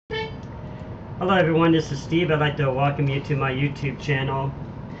Hello everyone, this is Steve. I'd like to welcome you to my YouTube channel.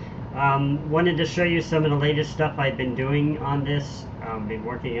 Wanted to show you some of the latest stuff I've been doing on this. Been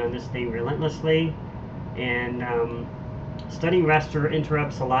working on this thing relentlessly and studying raster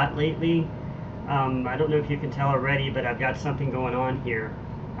interrupts a lot lately. I don't know if you can tell already, but I've got something going on here.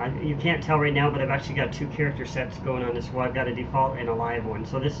 You can't tell right now, but I've actually got two character sets going on this. Well, I've got a default and a live one.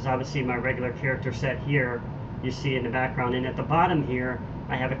 So this is obviously my regular character set here you see in the background, and at the bottom here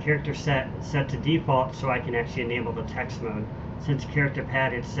I have a character set to default so I can actually enable the text mode, since character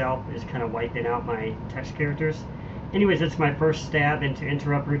pad itself is kind of wiping out my text characters. Anyways, that's my first stab into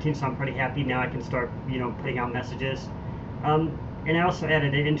interrupt routine, so I'm pretty happy now I can start putting out messages. And I also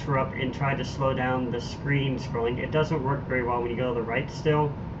added an interrupt and tried to slow down the screen scrolling. It doesn't work very well when you go to the right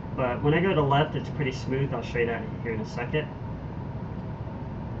still, but when I go to the left it's pretty smooth. I'll show you that here in a second.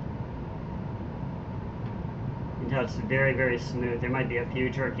 It's very, very smooth. There might be a few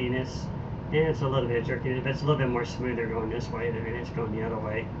jerkiness, and it's a little bit of jerkiness, but it's a little bit more smoother going this way than it is going the other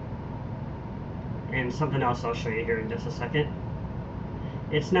way. And something else I'll show you here in just a second.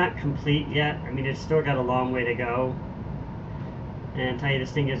 It's not complete yet. I mean, it's still got a long way to go. And I tell you,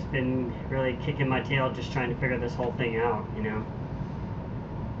 this thing has been really kicking my tail just trying to figure this whole thing out,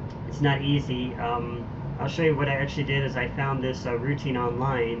 It's not easy. I'll show you what I actually did is I found this routine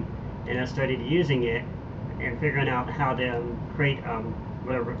online, and I started using it and figuring out how to create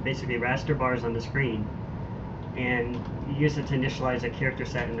whatever, basically raster bars on the screen, and use it to initialize a character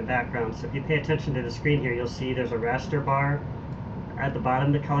set in the background. So if you pay attention to the screen here, you'll see there's a raster bar at the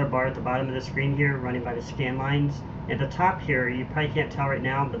bottom, the color bar at the bottom of the screen here, running by the scan lines. At the top here, you probably can't tell right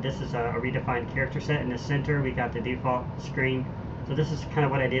now, but this is a redefined character set. In the center, we got the default screen. So this is kind of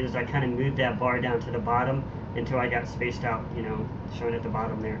what I did, is I kind of moved that bar down to the bottom until I got spaced out, showing at the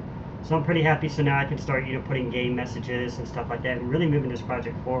bottom there. So I'm pretty happy. So now I can start, putting game messages and stuff like that, and really moving this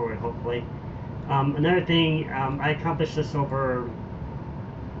project forward, hopefully. Another thing, I accomplished this over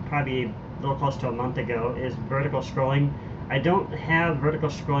probably a little close to a month ago, is vertical scrolling. I don't have vertical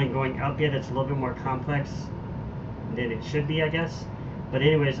scrolling going up yet. It's a little bit more complex than it should be, I guess. But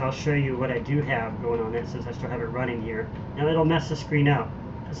anyways, I'll show you what I do have going on it, since I still have it running here. Now it'll mess the screen up.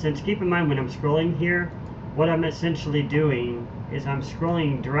 Since keep in mind, when I'm scrolling here, what I'm essentially doing is I'm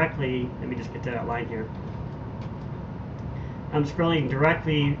scrolling directly, let me just get to that line here. I'm scrolling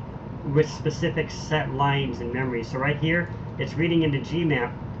directly with specific set lines in memory. So right here, it's reading into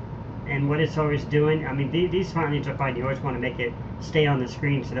Gmap, and what it's always doing, I mean, these font names are fine. You always want to make it stay on the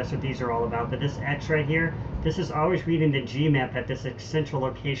screen, so that's what these are all about. But this X right here, this is always reading the Gmap at this central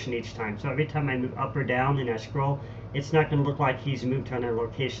location each time. So every time I move up or down and I scroll, it's not going to look like he's moved to another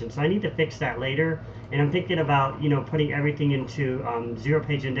location. So I need to fix that later, and I'm thinking about putting everything into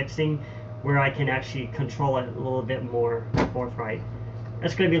zero-page indexing, where I can actually control it a little bit more forthright.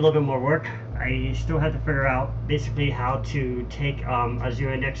 That's going to be a little bit more work. I still have to figure out basically how to take a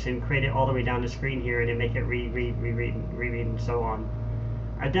zero index and create it all the way down the screen here, and then make it read, and so on.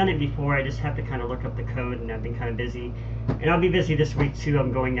 I've done it before. I just have to kind of look up the code, and I've been kind of busy. And I'll be busy this week too.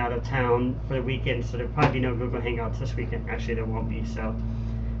 I'm going out of town for the weekend, so there'll probably be no Google Hangouts this weekend. Actually, there won't be. So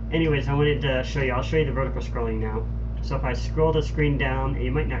anyways, I wanted to show you. I'll show you the vertical scrolling now. So if I scroll the screen down, and you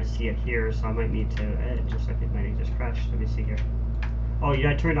might not see it here, so I might need to edit just like it might have just crashed. Let me see here. Oh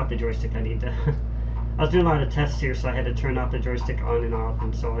yeah, I turned off the joystick. I need to I was doing a lot of tests here, so I had to turn off the joystick on and off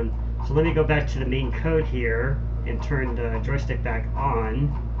and so on. So let me go back to the main code here and turn the joystick back on.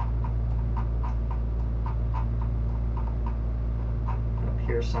 Up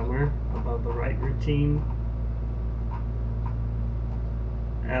here somewhere above the right routine.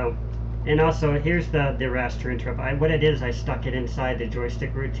 Oh, and also here's the raster interrupt. What I did is I stuck it inside the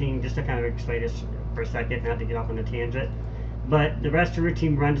joystick routine, just to kind of explain this for a second, not to get off on a tangent. But the raster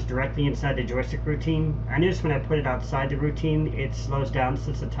routine runs directly inside the joystick routine. I noticed when I put it outside the routine, it slows down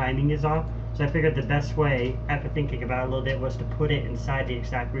since the timing is off. So I figured the best way, after thinking about it a little bit, was to put it inside the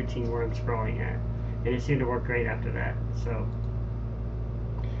exact routine where I'm scrolling at. And it seemed to work great after that. So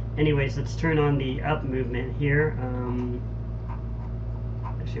anyways, let's turn on the up movement here.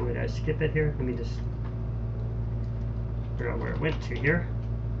 Actually, would I skip it here? Let me just figure out where it went to here.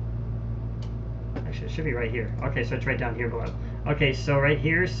 Actually, it should be right here. Okay, so it's right down here below. Okay, so right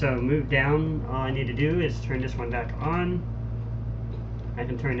here, so move down. All I need to do is turn this one back on. I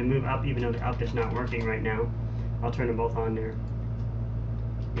can turn the move up, even though the up is not working right now. I'll turn them both on there.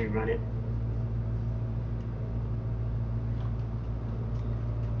 Rerun it.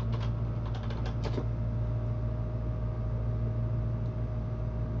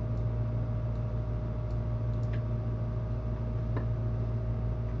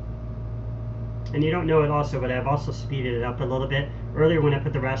 And you don't know it also, but I've also speeded it up a little bit. earlier when I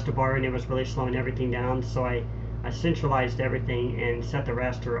put the raster bar in, it was really slowing everything down, so I centralized everything and set the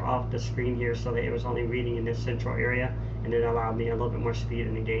raster off the screen here so that it was only reading in this central area, and it allowed me a little bit more speed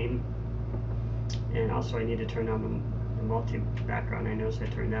in the game. And also I need to turn on the multi background. I noticed I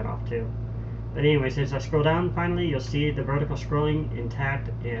turned that off too. But anyways, as I scroll down, finally you'll see the vertical scrolling intact.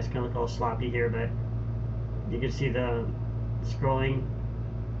 Yeah, it's gonna look a little sloppy here, but you can see the scrolling.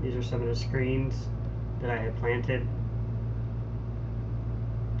 These are some of the screens that I had planted.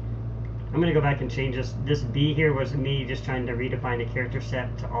 I'm going to go back and change this. This B here was me just trying to redefine the character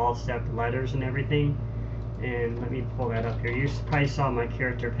set to all set letters and everything. And let me pull that up here. You probably saw my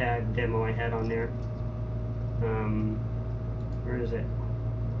character pad demo I had on there. Where is it?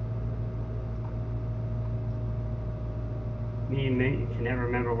 Me can never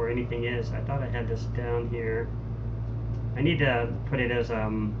remember where anything is. I thought I had this down here. I need to put it as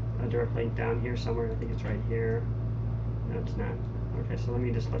a direct link down here somewhere. I think it's right here. No, it's not. Okay, so let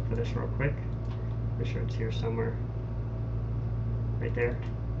me just look for this real quick. Make sure it's here somewhere. Right there.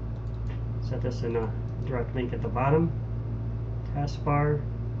 Set this in a direct link at the bottom. Taskbar.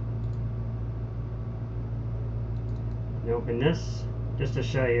 And open this just to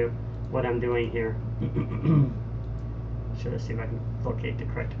show you what I'm doing here. So let's see if I can locate the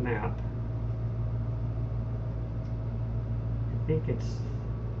correct map. I think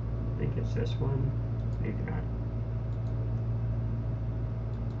it's this one. Maybe not.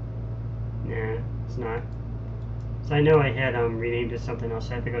 Nah, it's not. So I know I had renamed it something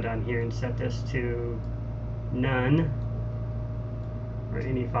else. I have to go down here and set this to none or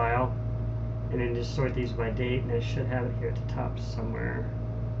any file, and then just sort these by date, and I should have it here at the top somewhere.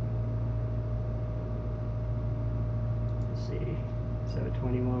 Let's see,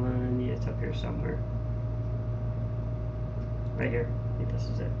 721. Yeah, it's up here somewhere. Right here. I think this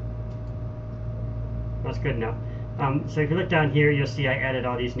is it. That's good enough. So if you look down here, you'll see I added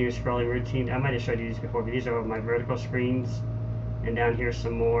all these new scrolling routines. I might have showed you these before, but these are my vertical screens. And down here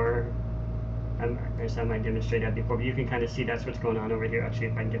some more. I guess I might demonstrate that before, but you can kind of see that's what's going on over here. Actually,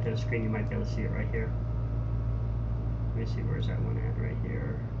 if I can get to the screen, you might be able to see it right here. Let me see, where's that one at? Right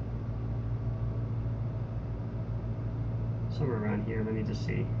here. Somewhere around here, let me just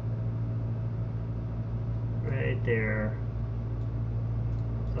see. Right there.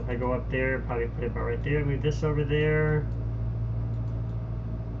 So if I go up there, probably put it about right there, move this over there.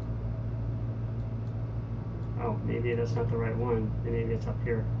 Oh, maybe that's not the right one. Maybe it's up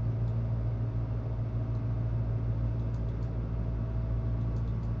here.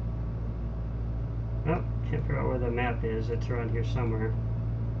 Oh, can't figure out where the map is. It's around here somewhere.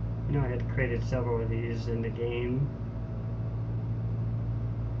 You know, I had created several of these in the game.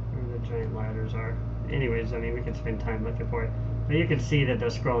 Where the giant ladders are. Anyways, I mean, we can spend time looking for it. But you can see that the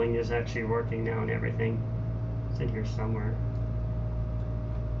scrolling is actually working now and everything. It's in here somewhere.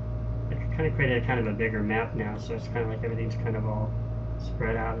 I kind of created kind of a bigger map now, so it's kind of like everything's kind of all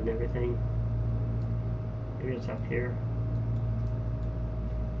spread out and everything. Maybe it's up here.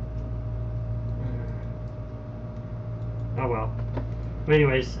 Oh well. But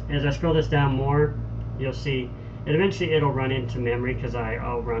anyways, as I scroll this down more, you'll see it eventually it'll run into memory because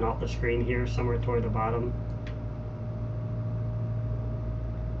I'll run off the screen here somewhere toward the bottom.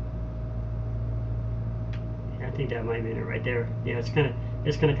 Yeah, I think that might mean it right there. Yeah, it's going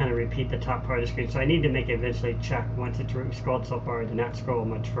to kind of repeat the top part of the screen. So I need to make it eventually check once it's scrolled so far to not scroll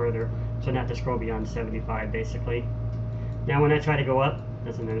much further. So not to scroll beyond 75 basically. Now when I try to go up,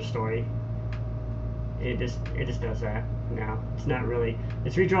 that's another story. It just does that now. It's not really,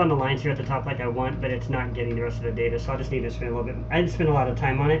 it's redrawing the lines here at the top like I want, but it's not getting the rest of the data, so I just need to spend a little bit, I didn't spend a lot of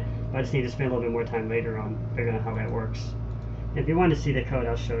time on it, but I just need to spend a little bit more time later on figuring out how that works. And if you want to see the code,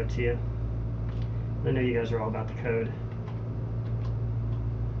 I'll show it to you. I know you guys are all about the code.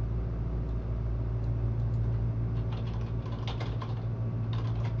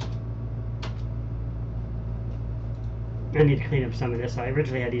 I need to clean up some of this. I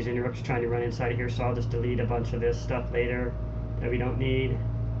originally had these interrupts trying to run inside of here, so I'll just delete a bunch of this stuff later that we don't need.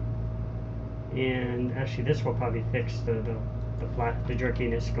 And actually, this will probably fix the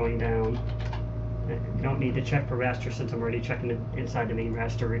jerkiness going down. You don't need to check for raster since I'm already checking inside the main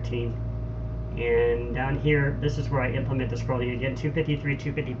raster routine. And down here, this is where I implement the scrolling again. 253,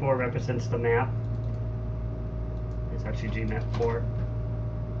 254 represents the map. It's actually GMap 4.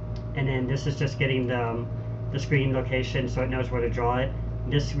 And then this is just getting the screen location so it knows where to draw it.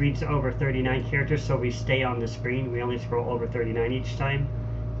 This reads over 39 characters, so we stay on the screen. We only scroll over 39 each time.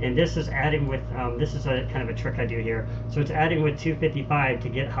 And this is adding with, this is a kind of a trick I do here. So it's adding with 255 to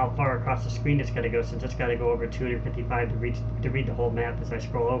get how far across the screen it's got to go, since it's got to go over 255 to read the whole map as I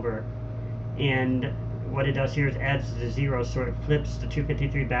scroll over. And what it does here is adds the 0, so it flips the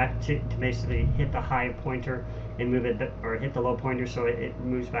 253 back to basically hit the high pointer and move it, or hit the low pointer, so it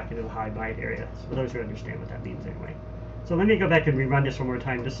moves back into the high byte area. So for those who understand what that means anyway. So let me go back and rerun this one more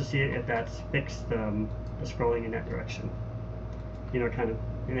time just to see if that's fixed the scrolling in that direction. You know, kind of,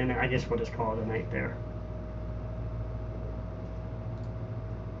 and then I guess we'll just call it a night there.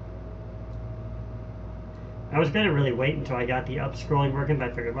 I was going to really wait until I got the up scrolling working,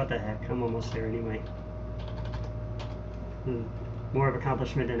 but I figured, what the heck, I'm almost there anyway. More of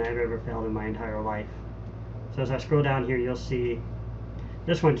accomplishment than I've ever felt in my entire life. So as I scroll down here, you'll see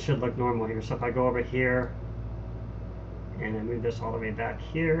this one should look normal here. So if I go over here and I move this all the way back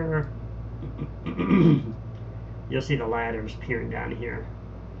here, you'll see the ladders appearing down here.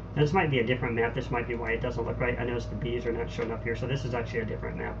 Now this might be a different map. This might be why it doesn't look right. I noticed the B's are not showing up here. So this is actually a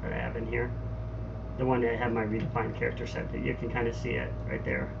different map that I have in here. The one that I have my redefined character set, that you can kind of see it right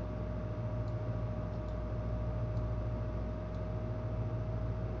there.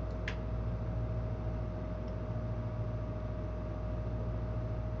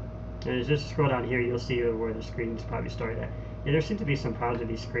 And as you just scroll down here, you'll see where the screens probably started at. Yeah, there seem to be some problems with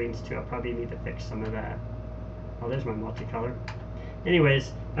these screens too. I'll probably need to fix some of that. Oh, there's my multicolor.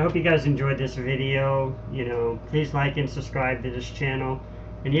 Anyways, I hope you guys enjoyed this video. You know, please like and subscribe to this channel.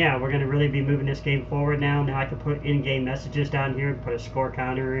 And yeah, we're going to really be moving this game forward now. Now I can put in-game messages down here and put a score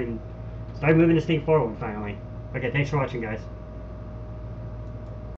counter and start moving this thing forward finally. Okay, thanks for watching, guys.